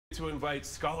to invite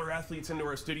scholar athletes into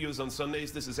our studios on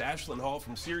Sundays. This is Ashlynn Hall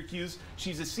from Syracuse.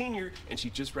 She's a senior, and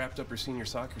she just wrapped up her senior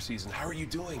soccer season. How are you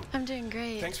doing? I'm doing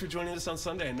great. Thanks for joining us on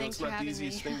Sunday. I know it's not the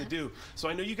easiest thing to do. So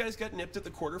I know you guys got nipped at the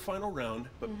quarterfinal round,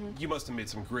 but you must have made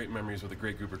some great memories with a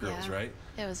great group of girls, right?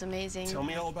 It was amazing. Tell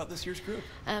me all about this year's group.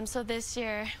 So this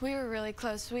year, we were really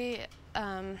close. We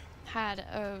had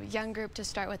a young group to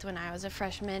start with when I was a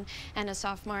freshman and a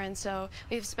sophomore, and so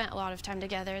we've spent a lot of time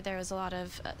together. There was a lot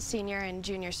of senior and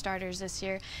junior starters this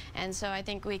year, and so I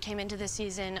think we came into the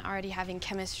season already having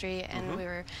chemistry, and we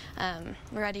were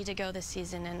ready to go this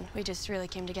season, and we just really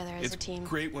came together as a team. It's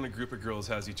great when a group of girls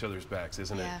has each other's backs,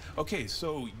 isn't it? Okay,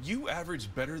 so you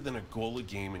averaged better than a goal a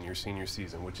game in your senior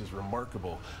season, which is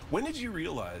remarkable. When did you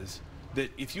realize that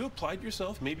if you applied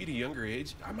yourself, maybe at a younger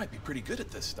age, I might be pretty good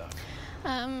at this stuff?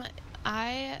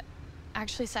 I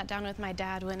actually sat down with my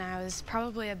dad when I was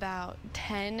probably about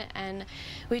 10, and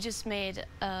we just made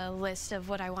a list of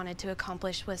what I wanted to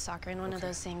accomplish with soccer, and one of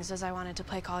those things was I wanted to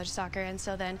play college soccer. And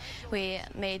so then we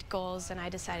made goals, and I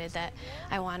decided that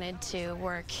I wanted to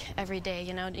work every day,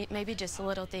 you know, maybe just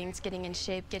little things, getting in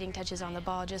shape, getting touches on the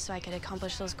ball, just so I could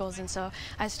accomplish those goals. And so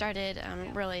I started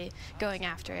really going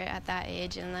after it at that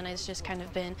age, and then it's just kind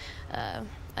of been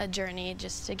a journey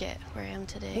just to get where I am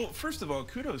today. Well, first of all,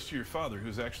 kudos to your father,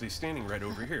 who's actually standing right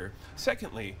over here.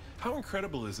 Secondly, how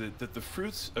incredible is it that the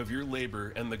fruits of your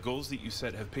labor and the goals that you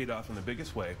set have paid off in the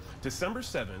biggest way? December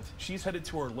 7th, she's headed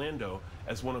to Orlando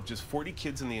as one of just 40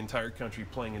 kids in the entire country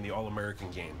playing in the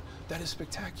All-American game. That is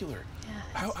spectacular.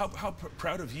 Yeah. How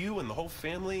proud of you and the whole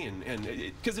family, and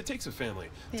because it takes a family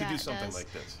to do something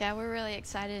like this. Yeah, we're really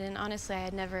excited, and honestly, I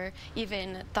had never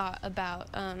even thought about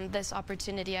this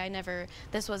opportunity.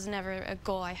 This was never a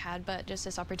goal I had, but just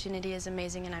this opportunity is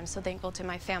amazing, and I'm so thankful to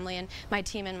my family and my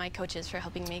team and my coaches for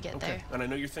helping me get there. And I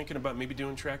know you're thinking about maybe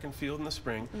doing track and field in the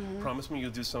spring. Promise me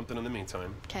you'll do something in the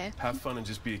meantime. Okay. Have fun and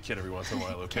just be a kid every once in a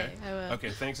while, okay? I will.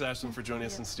 Okay, thanks, Ashlynn, for joining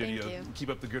us in studio. Thank you. Keep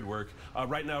up the good work.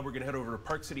 Right now, we're going to head over to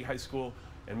Park City High School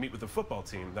and meet with the football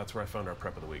team. That's where I found our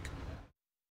prep of the week.